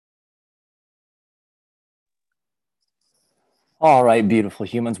All right, beautiful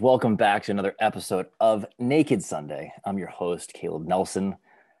humans, welcome back to another episode of Naked Sunday. I'm your host, Caleb Nelson.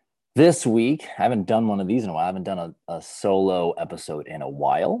 This week, I haven't done one of these in a while. I haven't done a solo episode in a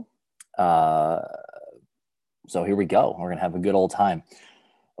while. Uh, so here we go. We're going to have a good old time.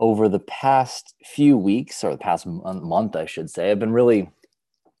 Over the past few weeks, or the past month, I should say, I've been really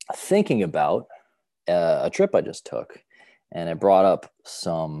thinking about a trip I just took, and it brought up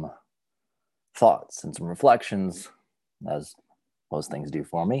some thoughts and some reflections, as most things do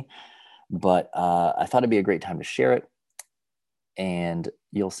for me. But I thought it'd be a great time to share it. And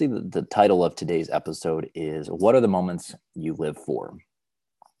you'll see that the title of today's episode is What Are the Moments You Live For?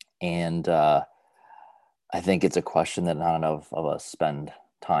 And I think it's a question that not enough of us spend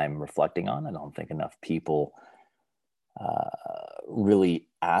time reflecting on. I don't think enough people really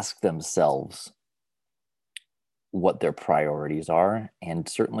ask themselves what their priorities are, and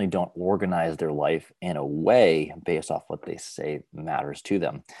certainly don't organize their life in a way based off what they say matters to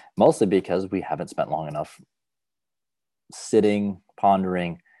them, mostly because we haven't spent long enough sitting,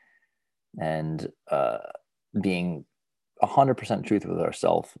 pondering, and being 100% truth with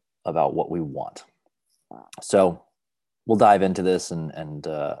ourselves about what we want. So we'll dive into this, and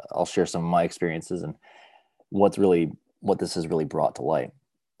I'll share some of my experiences and what this has really brought to light.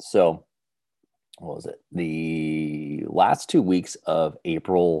 So what was it? The last 2 weeks of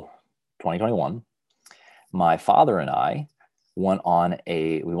April 2021, my father and I went on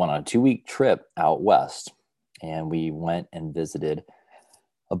a 2-week trip out west, and we went and visited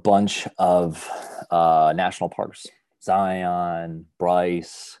a bunch of national parks: Zion,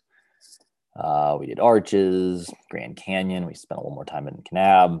 Bryce. We did Arches, Grand Canyon. We spent a little more time in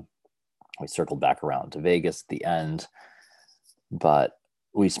Kanab. We circled back around to Vegas at the end, but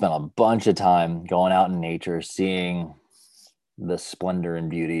we spent a bunch of time going out in nature, seeing the splendor and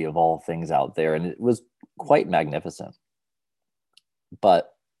beauty of all things out there, and it was quite magnificent.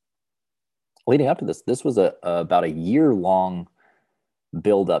 But leading up to this was about a year-long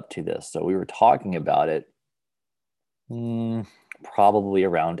build up to this. So we were talking about it probably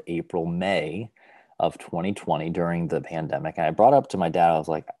around April, May of 2020 during the pandemic. And I brought up to my dad, I was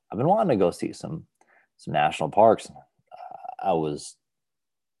like, I've been wanting to go see some national parks.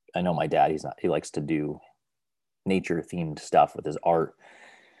 I know my dad, he likes to do nature themed stuff with his art.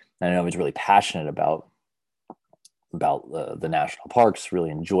 And I know he's really passionate about the national parks, really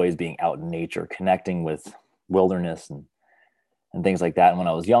enjoys being out in nature, connecting with wilderness and things like that. And when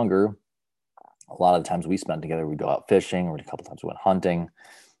I was younger, a lot of the times we spent together, we'd go out fishing, or a couple times we went hunting.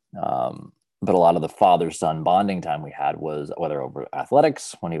 But a lot of the father-son bonding time we had was whether over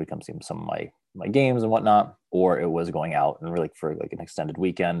athletics, when he would come see some of my games and whatnot, or it was going out and really for like an extended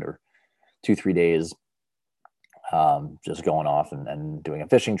weekend or 2-3 days, just going off and doing a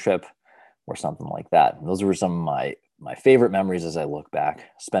fishing trip or something like that. And those were some of my favorite memories as I look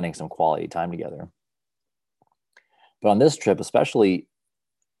back, spending some quality time together. But on this trip, especially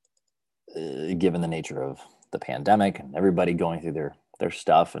given the nature of the pandemic and everybody going through their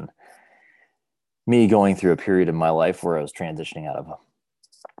stuff, and me going through a period in my life where I was transitioning out of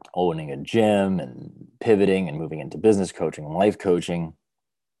owning a gym and pivoting and moving into business coaching and life coaching,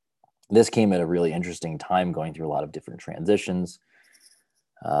 this came at a really interesting time, going through a lot of different transitions.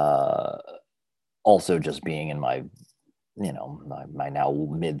 Also just being in my now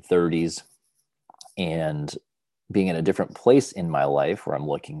mid 30s, and being in a different place in my life where I'm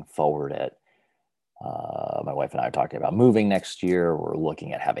looking forward at, my wife and I are talking about moving next year. We're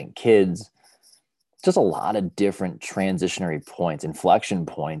looking at having kids. Just a lot of different transitionary points, inflection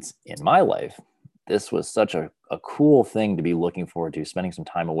points in my life. This was such a cool thing to be looking forward to, spending some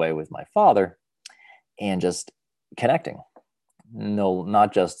time away with my father and just connecting. No,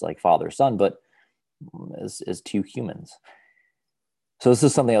 not just like father, son, but as two humans. So this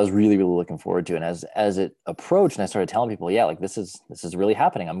is something I was really, really looking forward to. And as it approached, and I started telling people, yeah, like this is really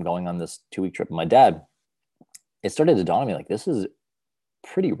happening. I'm going on this 2-week trip with my dad. It started to dawn on me, like, this is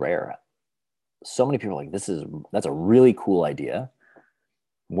pretty rare. So many people are like, that's a really cool idea.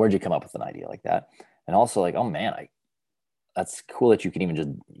 Where'd you come up with an idea like that? And also like, oh man, that's cool that you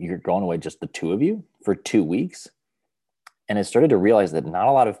can you're going away, just the two of you, for 2 weeks. And I started to realize that not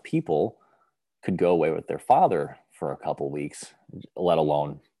a lot of people could go away with their father for a couple of weeks, let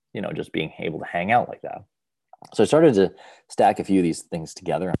alone, just being able to hang out like that. So I started to stack a few of these things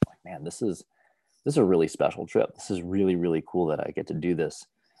together. I'm like, man, this is a really special trip. This is really, really cool that I get to do this.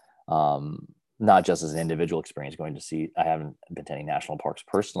 Not just as an individual experience going to see, I haven't been to any national parks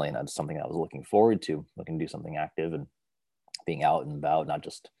personally, and that's something I was looking forward to, looking to do something active and being out and about, not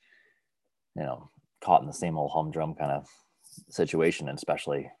just, caught in the same old humdrum kind of situation, and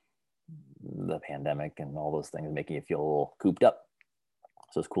especially the pandemic and all those things making you feel a little cooped up.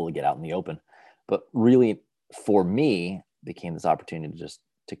 So it's cool to get out in the open. But really, for me, became this opportunity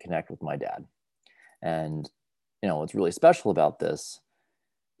to connect with my dad. And, what's really special about this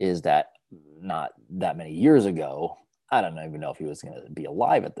is that not that many years ago, I don't even know if he was going to be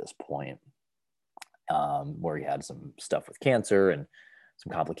alive at this point, where he had some stuff with cancer and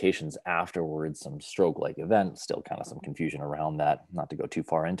some complications afterwards, some stroke-like event, still kind of some confusion around that, not to go too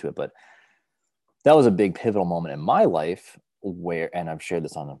far into it, but that was a big pivotal moment in my life where, and I've shared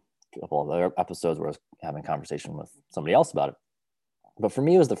this on a couple of other episodes where I was having a conversation with somebody else about it. But for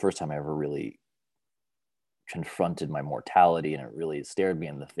me, it was the first time I ever really confronted my mortality, and it really stared me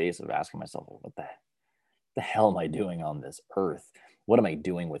in the face of asking myself, what the hell am I doing on this earth? What am I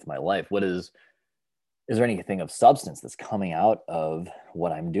doing with my life? Is there anything of substance that's coming out of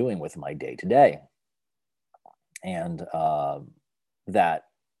what I'm doing with my day to day? And that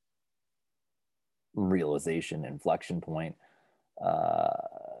realization, inflection point,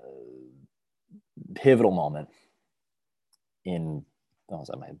 pivotal moment in, I was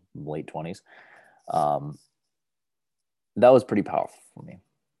at my late 20s. That was pretty powerful for me.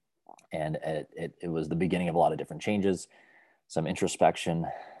 And it was the beginning of a lot of different changes, some introspection,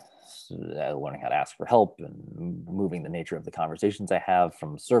 learning how to ask for help, and moving the nature of the conversations I have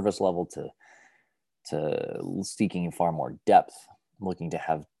from service level to seeking far more depth, looking to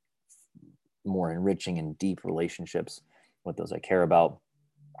have more enriching and deep relationships with those I care about,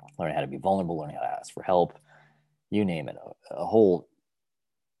 learning how to be vulnerable, learning how to ask for help, you name it, a whole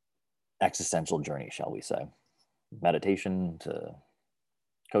existential journey, shall we say, meditation to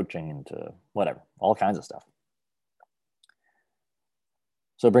coaching to whatever, all kinds of stuff.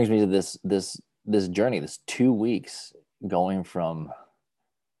 So it brings me to this journey, this 2 weeks going from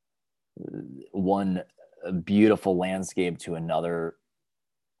one beautiful landscape to another.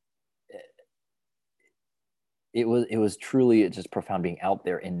 It was truly just profound being out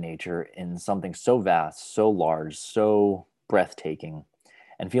there in nature in something so vast, so large, so breathtaking,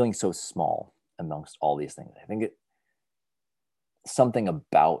 and feeling so small amongst all these things. I think something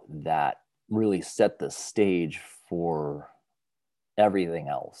about that really set the stage for everything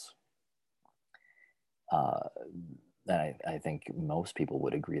else. And I think most people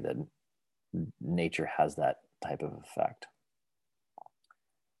would agree that nature has that type of effect.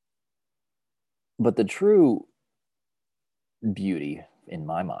 But the true beauty in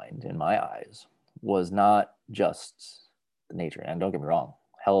my mind, in my eyes, was not just the nature. And don't get me wrong,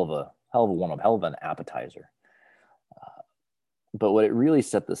 hell of a warm up, hell of an appetizer. But what it really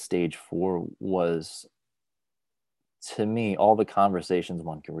set the stage for was, to me, all the conversations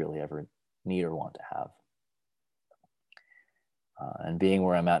one could really ever need or want to have. And being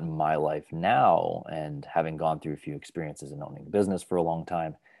where I'm at in my life now, and having gone through a few experiences in owning a business for a long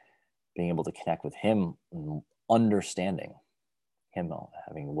time, being able to connect with him, understanding him,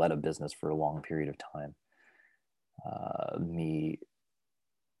 having led a business for a long period of time, me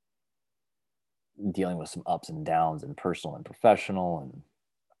dealing with some ups and downs in personal and professional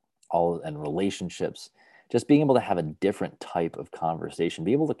and relationships, just being able to have a different type of conversation,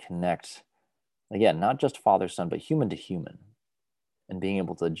 be able to connect, again, not just father son, but human to human, and being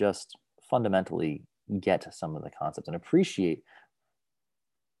able to just fundamentally get to some of the concepts and appreciate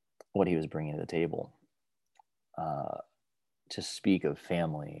what he was bringing to the table. To speak of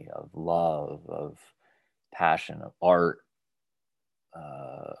family, of love, of passion, of art,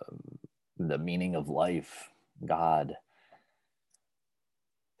 the meaning of life, God,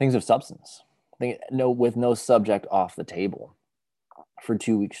 things of substance, with no subject off the table for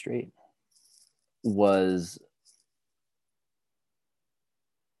 2 weeks straight was,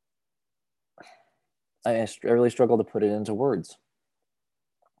 I really struggle to put it into words.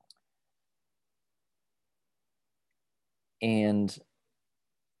 And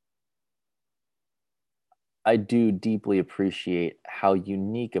I do deeply appreciate how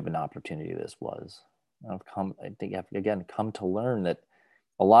unique of an opportunity this was. I think I've again come to learn that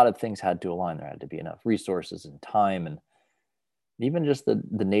a lot of things had to align. There had to be enough resources and time, and even just the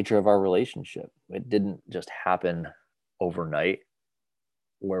nature of our relationship. It didn't just happen overnight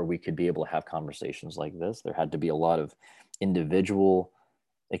where we could be able to have conversations like this. There had to be a lot of individual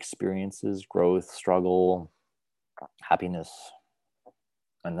experiences, growth, struggle, happiness.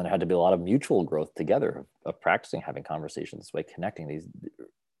 And then there had to be a lot of mutual growth together of practicing having conversations this way, connecting. These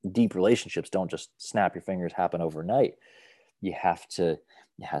deep relationships don't just snap your fingers, happen overnight. It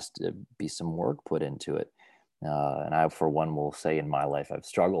has to be some work put into it. And I, for one, will say in my life, I've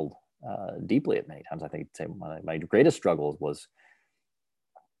struggled deeply at many times. I think my greatest struggle was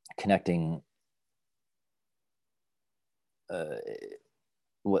connecting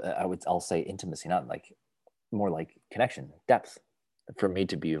I'll say intimacy, not like, more like connection, depth, for me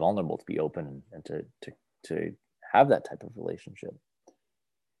to be vulnerable, to be open, and to have that type of relationship.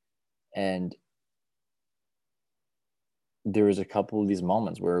 And there was a couple of these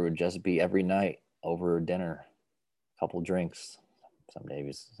moments where it would just be every night over dinner, a couple drinks, some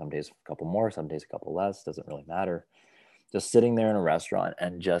days a couple more, some days a couple less, doesn't really matter. Just sitting there in a restaurant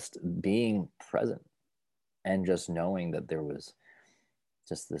and just being present, and just knowing that there was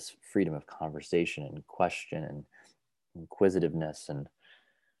just this freedom of conversation and question and inquisitiveness, and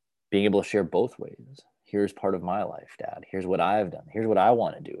being able to share both ways. Here's part of my life, Dad. Here's what I've done. Here's what I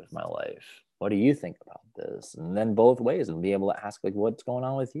want to do with my life. What do you think about this? And then both ways, and be able to ask, like, what's going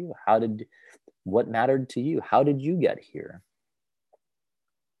on with you? What mattered to you? How did you get here?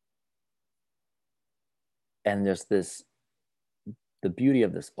 And just the beauty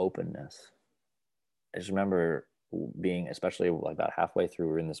of this openness. I just remember being, especially like about halfway through,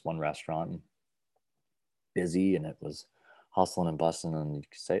 we were in this one restaurant, busy, and it was hustling and bustling, and you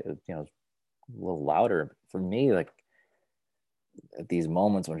could say, a little louder. For me, like, at these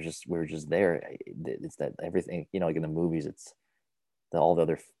moments when we're just there, it's that everything, like in the movies, it's all the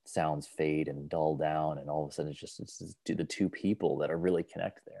other sounds fade and dull down, and all of a sudden it's the two people that are really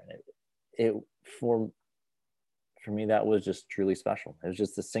connected there. And it for me, that was just truly special. It was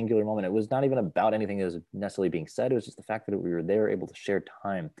just a singular moment. It was not even about anything that was necessarily being said. It was just the fact that we were there, able to share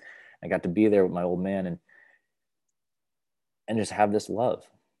time. I got to be there with my old man, and just have this love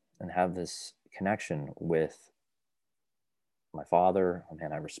and have this connection with my father, a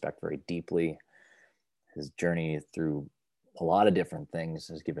man I respect very deeply. His journey through a lot of different things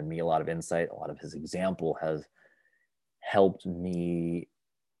has given me a lot of insight. A lot of his example has helped me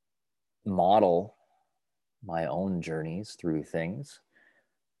model my own journeys through things,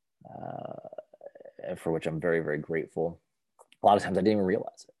 for which I'm very, very grateful. A lot of times I didn't even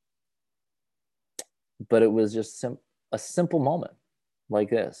realize it, but it was just a simple moment like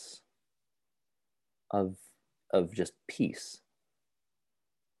this of just peace,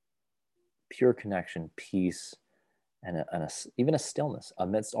 pure connection, peace, and even a stillness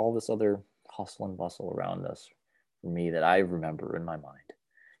amidst all this other hustle and bustle around us. For me, that I remember in my mind,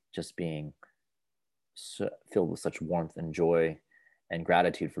 just being filled with such warmth and joy and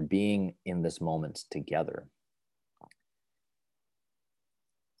gratitude for being in this moment together.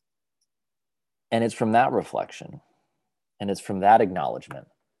 And it's from that reflection, and it's from that acknowledgement,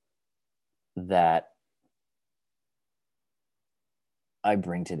 that I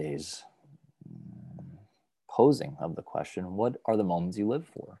bring today's posing of the question, what are the moments you live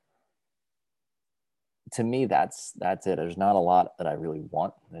for? To me, that's it. There's not a lot that I really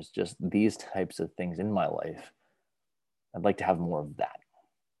want. There's just these types of things in my life. I'd like to have more of that.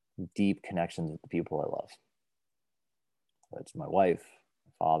 Deep connections with the people I love. Whether it's my wife,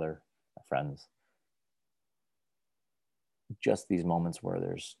 my father, my friends. Just these moments where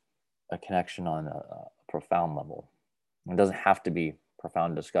there's a connection on a profound level. It doesn't have to be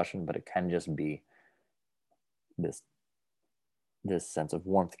profound discussion, but it can just be this sense of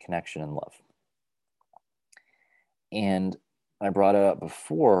warmth, connection, and love. And I brought it up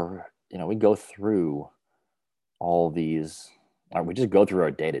before, we go through all these, we just go through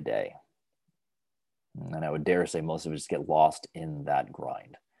our day to day. And I would dare say most of us just get lost in that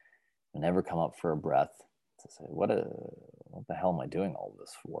grind and never come up for a breath to say, what the hell am I doing all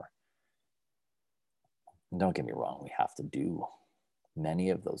this for? And don't get me wrong, we have to do many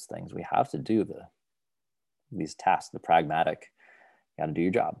of those things. We have to do these tasks, the pragmatic. You got to do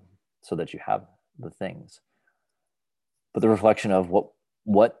your job so that you have the things. But the reflection of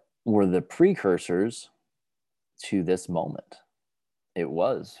what were the precursors to this moment?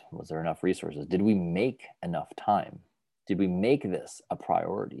 Was there enough resources? Did we make enough time? Did we make this a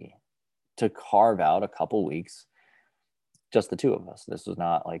priority to carve out a couple weeks, just the two of us? This was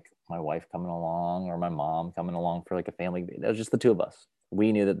not like my wife coming along or my mom coming along for like a family. That was just the two of us.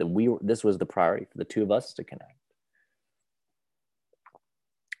 We knew that this was the priority for the two of us to connect.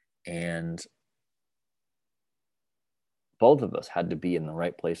 And both of us had to be in the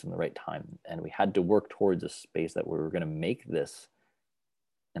right place in the right time. And we had to work towards a space that we were going to make this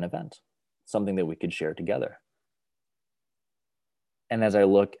an event, something that we could share together. And as I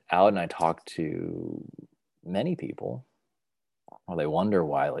look out and I talk to many people, well, they wonder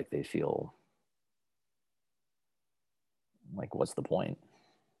why, like, they feel like, what's the point?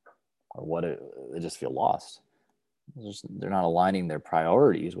 Or they just feel lost. They're not aligning their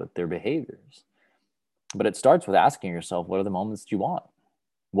priorities with their behaviors. But it starts with asking yourself, what are the moments you want?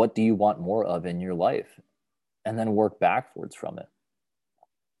 What do you want more of in your life? And then work backwards from it.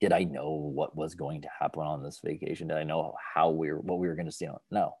 Did I know what was going to happen on this vacation? Did I know what we were going to see?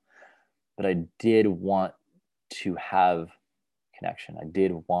 No, but I did want to have connection. I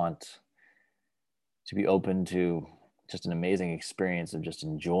did want to be open to just an amazing experience of just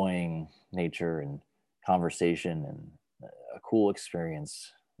enjoying nature and conversation and a cool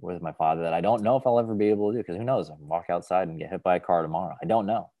experience with my father that I don't know if I'll ever be able to do, because who knows? I can walk outside and get hit by a car tomorrow. I don't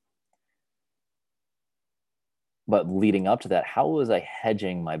know. But leading up to that, how was I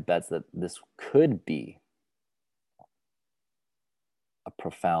hedging my bets that this could be a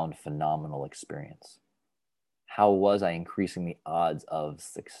profound, phenomenal experience? How was I increasing the odds of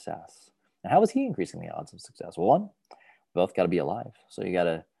success? And how was he increasing the odds of success? Well, one, both got to be alive. So you got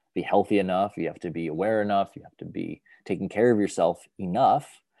to be healthy enough. You have to be aware enough. You have to be taking care of yourself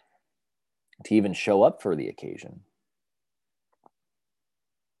enough to even show up for the occasion.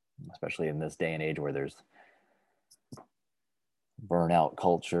 Especially in this day and age where there's burnout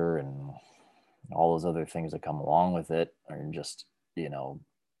culture and all those other things that come along with it, or just, not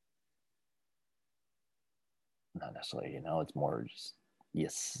necessarily, it's more just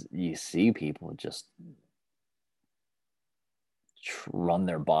you see people just run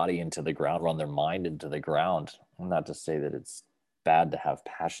their body into the ground, run their mind into the ground. Not to say that it's bad to have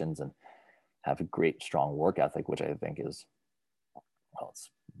passions and have a great, strong work ethic, which I think is, well, it's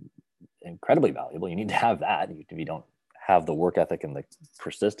incredibly valuable. You need to have that. If you don't have the work ethic and the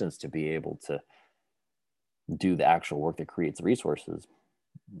persistence to be able to do the actual work that creates resources,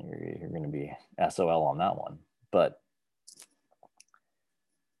 you're going to be SOL on that one. But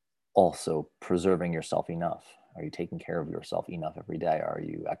also preserving yourself enough. Are you taking care of yourself enough every day? Are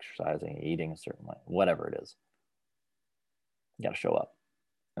you exercising, eating a certain way? Whatever it is, you got to show up.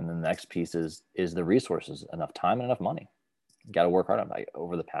 And then the next piece is the resources, enough time and enough money. You got to work hard on it.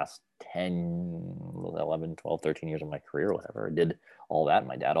 Over the past 10, 11, 12, 13 years of my career, whatever, I did all that.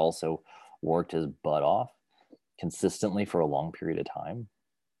 My dad also worked his butt off consistently for a long period of time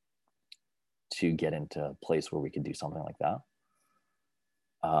to get into a place where we could do something like that.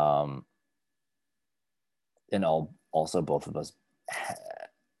 And also both of us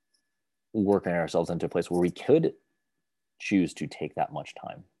working ourselves into a place where we could choose to take that much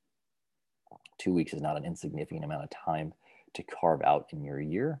time. 2 weeks is not an insignificant amount of time to carve out in your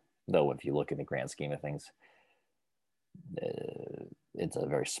year, though if you look at the grand scheme of things, it's a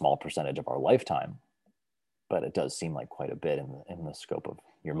very small percentage of our lifetime, but it does seem like quite a bit in the scope of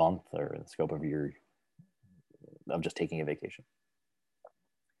your month or the scope of just taking a vacation.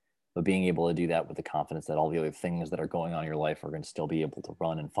 But being able to do that with the confidence that all the other things that are going on in your life are going to still be able to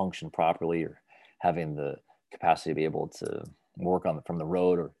run and function properly, or having the capacity to be able to work from the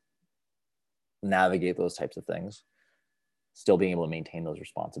road or navigate those types of things, still being able to maintain those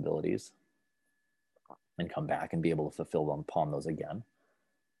responsibilities and come back and be able to fulfill them upon those again.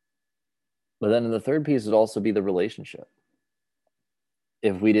 But then the third piece would also be the relationship.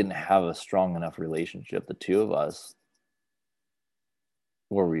 If we didn't have a strong enough relationship, the two of us,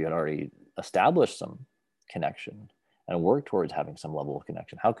 where we had already established some connection and worked towards having some level of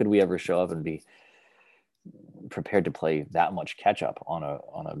connection, how could we ever show up and be prepared to play that much catch up on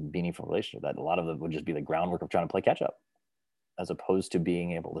a meaningful relationship? That a lot of it would just be the groundwork of trying to play catch up, as opposed to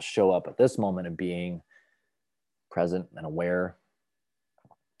being able to show up at this moment and being present and aware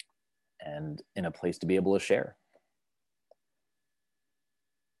and in a place to be able to share.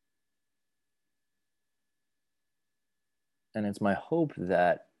 And it's my hope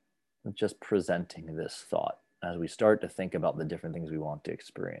that just presenting this thought as we start to think about the different things we want to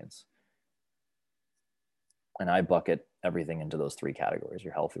experience. And I bucket everything into those three categories: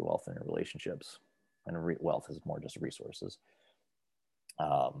 your health, your wealth, and your relationships. And wealth is more just resources.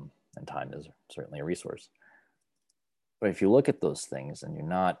 And time is certainly a resource. But if you look at those things and you're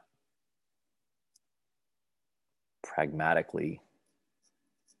not pragmatically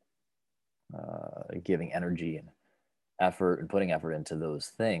giving energy and effort and putting effort into those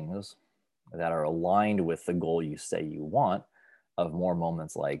things that are aligned with the goal you say you want, of more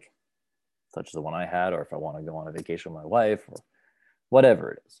moments like such as the one I had, or if I want to go on a vacation with my wife, or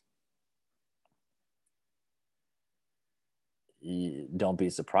whatever it is, you don't be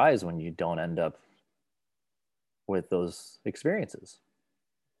surprised when you don't end up with those experiences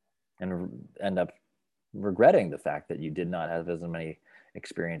and end up regretting the fact that you did not have as many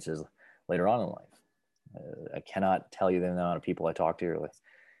experiences later on in life. I cannot tell you the amount of people I talk to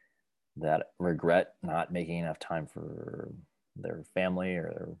that regret not making enough time for their family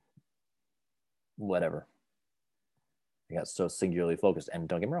or their whatever. They got so singularly focused. And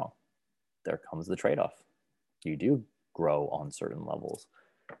don't get me wrong, there comes the trade-off. You do grow on certain levels.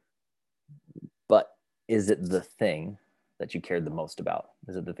 But is it the thing that you cared the most about?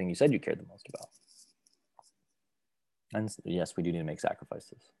 Is it the thing you said you cared the most about? And yes, we do need to make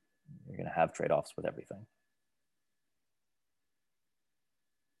sacrifices. You're going to have trade-offs with everything.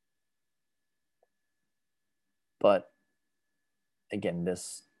 But again,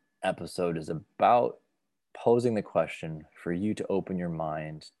 this episode is about posing the question for you to open your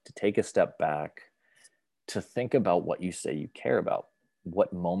mind, to take a step back, to think about what you say you care about.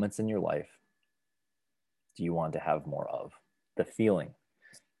 What moments in your life do you want to have more of? The feeling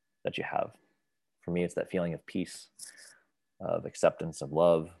that you have. For me, it's that feeling of peace, of acceptance, of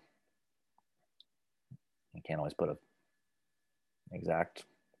love. You can't always put an exact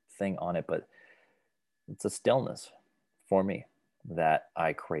thing on it, but it's a stillness for me that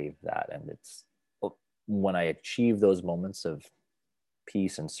I crave that. And it's when I achieve those moments of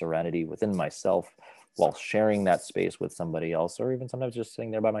peace and serenity within myself while sharing that space with somebody else, or even sometimes just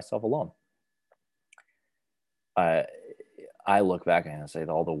sitting there by myself alone. I look back and I say that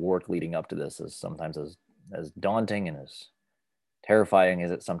all the work leading up to this is sometimes as daunting and as terrifying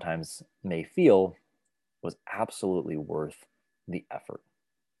as it sometimes may feel, was absolutely worth the effort.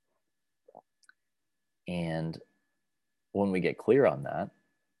 And when we get clear on that,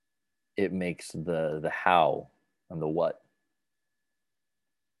 it makes the how and the what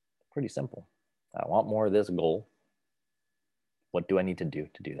pretty simple. I want more of this goal. What do I need to do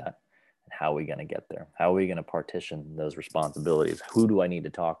that? And how are we going to get there? How are we going to partition those responsibilities? Who do I need to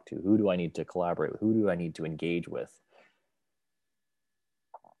talk to? Who do I need to collaborate with? Who do I need to engage with?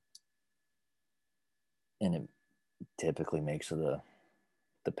 And it typically makes the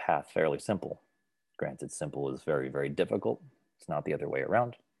path fairly simple. Granted, simple is very, very difficult. It's not the other way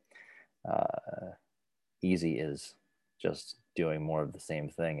around. Easy is just doing more of the same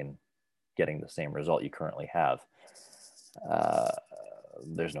thing and getting the same result you currently have.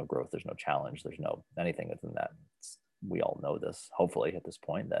 There's no growth, there's no challenge, there's no anything within that. We all know this, hopefully, at this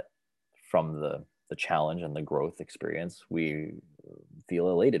point, that from the challenge and the growth experience, we feel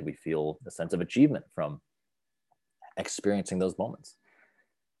elated. We feel a sense of achievement from experiencing those moments.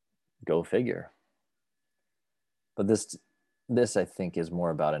 Go figure. But this I think is more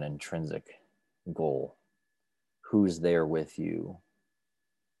about an intrinsic goal. Who's there with you?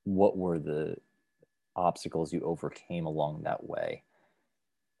 What were the obstacles you overcame along that way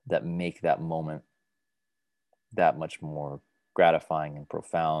that make that moment that much more gratifying and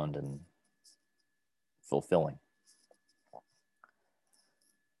profound and fulfilling?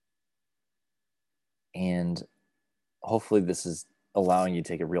 And hopefully this is allowing you to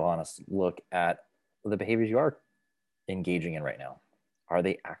take a real honest look at the behaviors you are engaging in right now. Are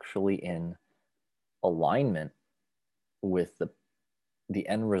they actually in alignment with the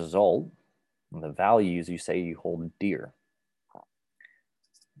end result and the values you say you hold dear?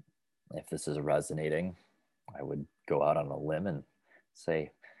 If this is resonating, I would go out on a limb and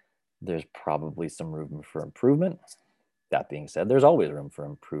say there's probably some room for improvement. That being said, there's always room for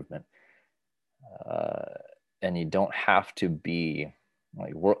improvement. And you don't have to be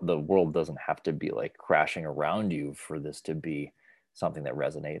like, the world doesn't have to be like crashing around you for this to be something that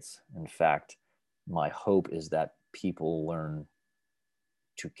resonates. In fact, my hope is that people learn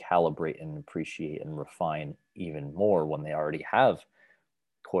to calibrate and appreciate and refine even more when they already have,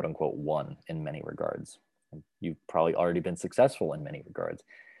 quote unquote, won in many regards. You've probably already been successful in many regards.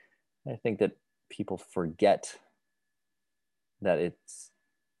 I think that people forget that it's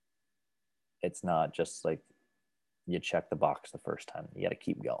not just like you check the box the first time. You got to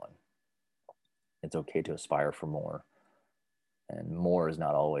keep going. It's okay to aspire for more. And more is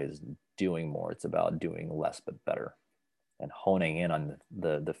not always doing more. It's about doing less but better and honing in on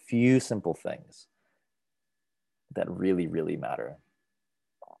the few simple things that really, really matter.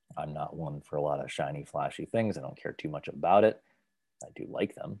 I'm not one for a lot of shiny, flashy things. I don't care too much about it. I do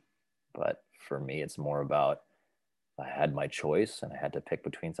like them. But for me, it's more about I had my choice and I had to pick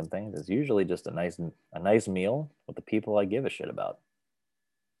between some things. It's usually just a nice meal with the people I give a shit about.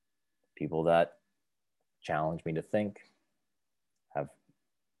 People that challenge me to think, have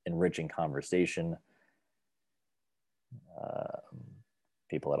enriching conversation,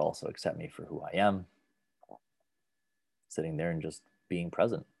 people that also accept me for who I am. Sitting there and just being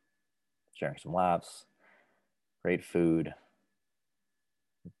present, sharing some laughs, great food,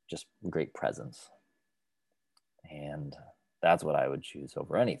 just great presence. And that's what I would choose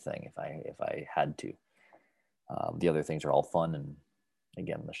over anything if I had to. The other things are all fun, and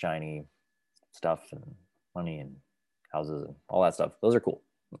again, the shiny stuff and money and houses and all that stuff, those are cool.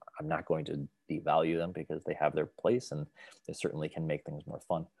 I'm not going to devalue them because they have their place and they certainly can make things more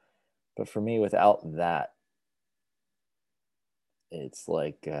fun. But for me, without that, it's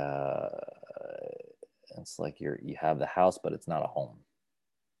like It's like you have the house, but it's not a home.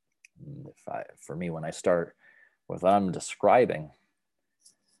 For me, when I start with what I'm describing,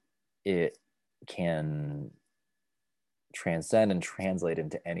 it can transcend and translate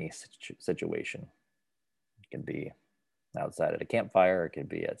into any situation. It can be outside at a campfire. It could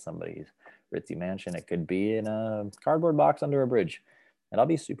be at somebody's ritzy mansion. It could be in a cardboard box under a bridge. And I'll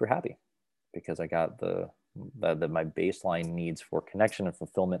be super happy because I got my baseline needs for connection and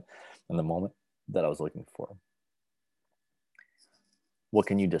fulfillment in the moment that I was looking for. What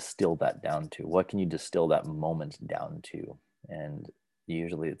can you distill that down to? What can you distill that moment down to? And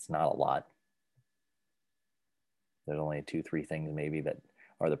usually it's not a lot. There's only 2-3 things maybe that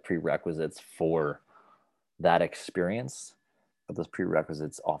are the prerequisites for that experience. But those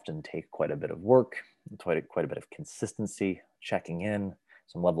prerequisites often take quite a bit of work, quite a bit of consistency, checking in,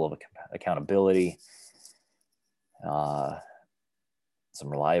 some level of accountability, some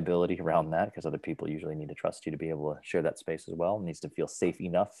reliability around that, because other people usually need to trust you to be able to share that space as well. It needs to feel safe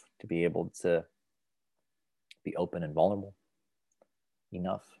enough to be able to be open and vulnerable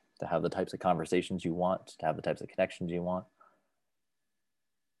enough to have the types of conversations you want, to have the types of connections you want.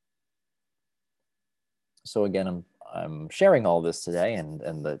 So again, I'm sharing all this today, and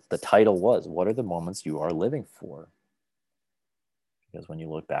the title was, what are the moments you are living for? Because when you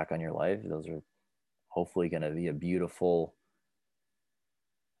look back on your life, those are hopefully going to be a beautiful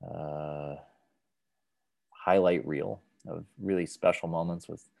highlight reel of really special moments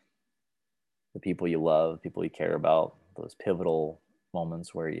with the people you love, people you care about, those pivotal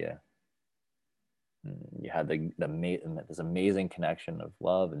moments where you had this amazing connection of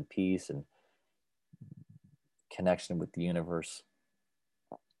love and peace and connection with the universe.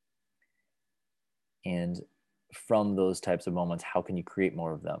 And from those types of moments, how can you create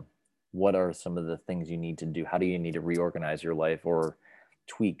more of them? What are some of the things you need to do? How do you need to reorganize your life or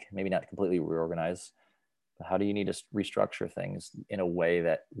tweak, maybe not completely reorganize, but how do you need to restructure things in a way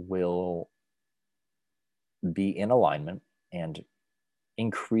that will be in alignment and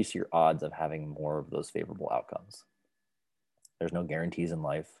increase your odds of having more of those favorable outcomes? There's no guarantees in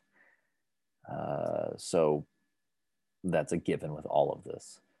life. So that's a given with all of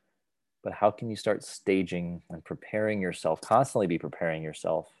this. But how can you start staging and preparing yourself, constantly be preparing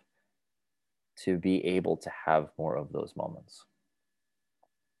yourself to be able to have more of those moments?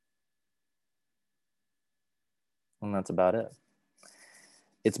 And that's about it.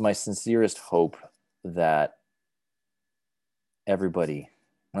 It's my sincerest hope that everybody,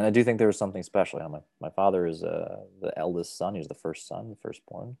 and I do think there was something special. You know, my father is the eldest son. He's the first son, the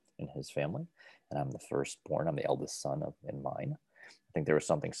firstborn in his family. And I'm the firstborn. I'm the eldest son in mine. I think there was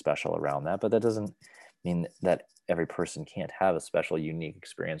something special around that, but that doesn't mean that every person can't have a special, unique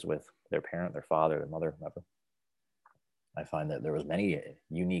experience with their parent, their father, their mother, whoever. I find that there was many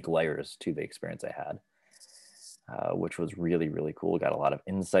unique layers to the experience I had, which was really, really cool. Got a lot of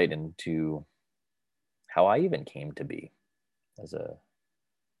insight into how I even came to be as a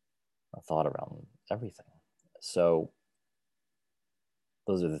thought around everything. So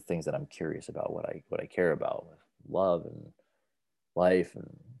those are the things that I'm curious about, what I care about with love and life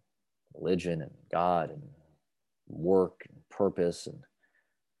and religion and God and work and purpose and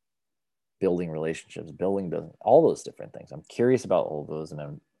building relationships, building business, all those different things. I'm curious about all of those,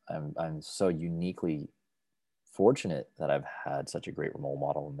 and I'm so uniquely fortunate that I've had such a great role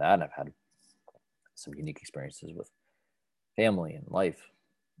model in that, and I've had some unique experiences with family and life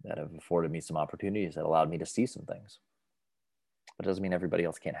that have afforded me some opportunities that allowed me to see some things. But it doesn't mean everybody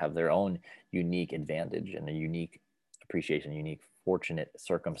else can't have their own unique advantage and a unique appreciation, unique fortunate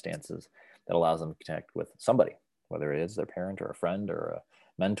circumstances that allows them to connect with somebody, whether it is their parent or a friend or a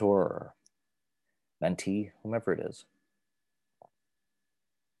mentor or mentee, whomever it is.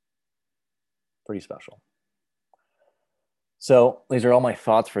 Pretty special. So these are all my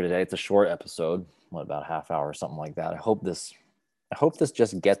thoughts for today. It's a short episode, about a half hour or something like that. I hope this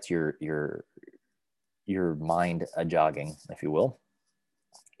just gets your mind a jogging, if you will,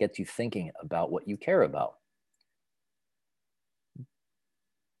 gets you thinking about what you care about.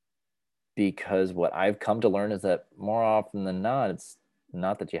 Because what I've come to learn is that more often than not, it's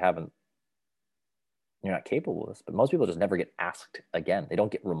not that you're not capable of this, but most people just never get asked again. They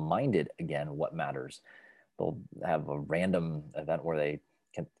don't get reminded again what matters. They'll have a random event where they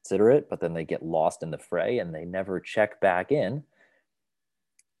consider it, but then they get lost in the fray and they never check back in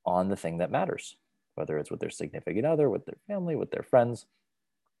on the thing that matters, whether it's with their significant other, with their family, with their friends.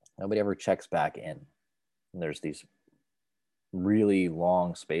 Nobody ever checks back in. And there's these really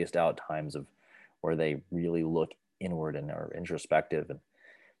long spaced out times of where they really look inward and are introspective and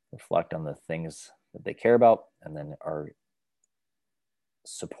reflect on the things that they care about, and then are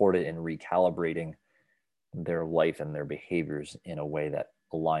supported in recalibrating their life and their behaviors in a way that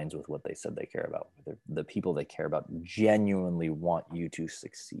aligns with what they said they care about. The people they care about genuinely want you to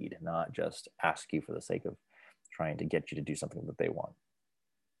succeed, not just ask you for the sake of trying to get you to do something that they want.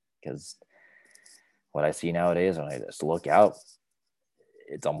 Because what I see nowadays, when I just look out,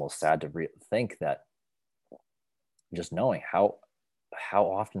 it's almost sad to think that just knowing how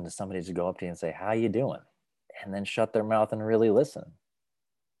often does somebody just go up to you and say, "How you doing?" and then shut their mouth and really listen.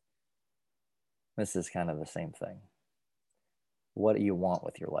 This is kind of the same thing. What do you want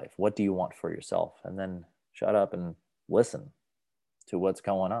with your life? What do you want for yourself? And then shut up and listen to what's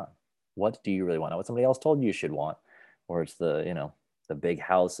going on. What do you really want? Not what somebody else told you should want, or it's the big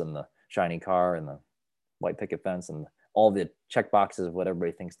house and the shiny car and the white picket fence and all the check boxes of what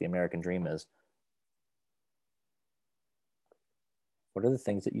everybody thinks the American dream is. What are the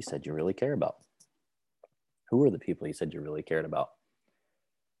things that you said you really care about? Who are the people you said you really cared about?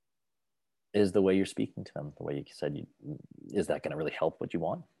 Is the way you're speaking to them, the way you said, is that going to really help what you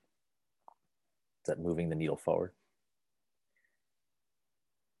want? Is that moving the needle forward?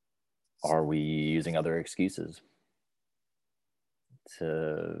 Are we using other excuses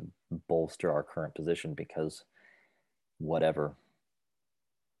to bolster our current position because whatever?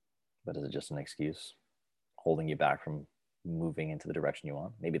 But is it just an excuse holding you back from moving into the direction you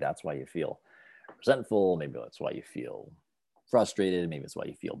want? Maybe that's why you feel resentful. Maybe that's why you feel frustrated. Maybe it's why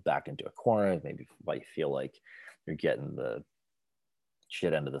you feel backed into a corner. Maybe why you feel like you're getting the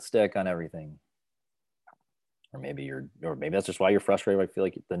shit end of the stick on everything. Or maybe that's just why you're frustrated. Why you feel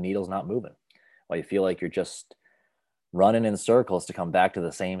like the needle's not moving. Why you feel like you're just running in circles to come back to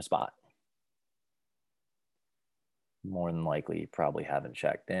the same spot. More than likely, you probably haven't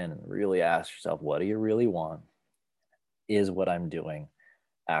checked in and really asked yourself, what do you really want? Is what I'm doing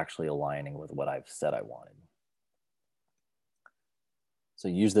actually aligning with what I've said I wanted? So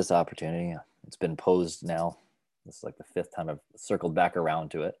use this opportunity. It's been posed now. This is like the 5th time I've circled back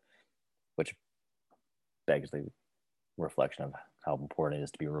around to it, which begs the reflection of how important it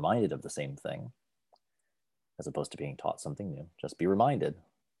is to be reminded of the same thing as opposed to being taught something new. Just be reminded.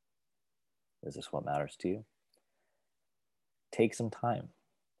 Is this what matters to you? Take some time.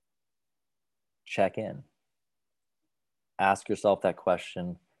 Check in. Ask yourself that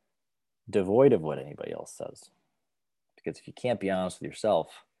question devoid of what anybody else says. Because if you can't be honest with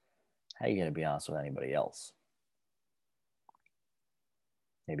yourself, how are you going to be honest with anybody else?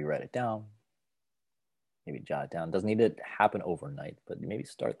 Maybe write it down. Maybe jot it down. It doesn't need to happen overnight, but maybe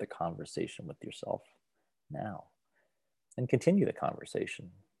start the conversation with yourself now and continue the conversation.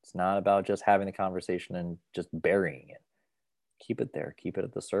 It's not about just having the conversation and just burying it. Keep it there. Keep it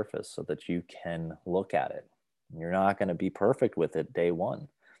at the surface so that you can look at it. You're not going to be perfect with it day one.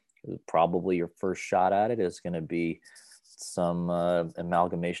 Probably your first shot at it is going to be some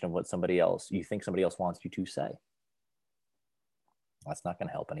amalgamation of what you think somebody else wants you to say. That's not going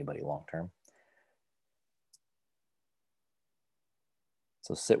to help anybody long term.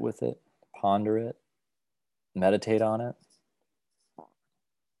 So sit with it, ponder it, meditate on it,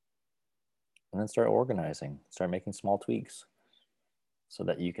 and then start organizing, start making small tweaks so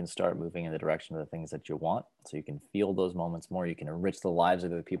that you can start moving in the direction of the things that you want, so you can feel those moments more. You can enrich the lives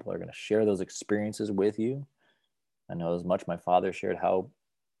of the people that are going to share those experiences with you. I know as much my father shared how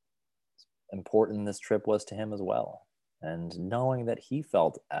important this trip was to him as well. And knowing that he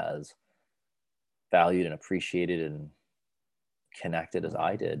felt as valued and appreciated and connected as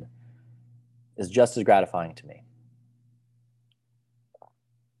I did is just as gratifying to me.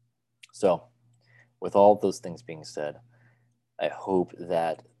 So, with all of those things being said, I hope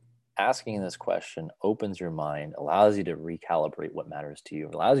that asking this question opens your mind, allows you to recalibrate what matters to you,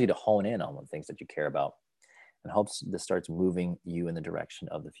 allows you to hone in on the things that you care about, and hopes this starts moving you in the direction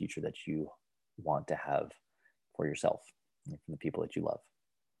of the future that you want to have for yourself and for the people that you love.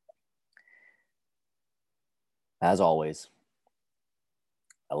 As always,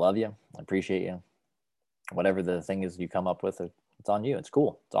 I love you. I appreciate you. Whatever the thing is you come up with, it's on you. It's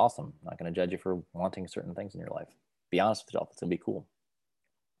cool. It's awesome. I'm not going to judge you for wanting certain things in your life. Be honest with yourself. It's going to be cool.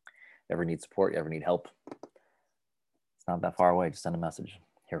 If you ever need support, you ever need help, it's not that far away. Just send a message.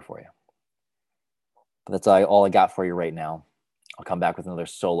 Here for you. But that's all I got for you right now. I'll come back with another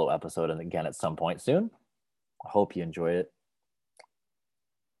solo episode and again at some point soon. I hope you enjoyed it.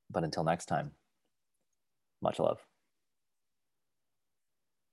 But until next time, much love.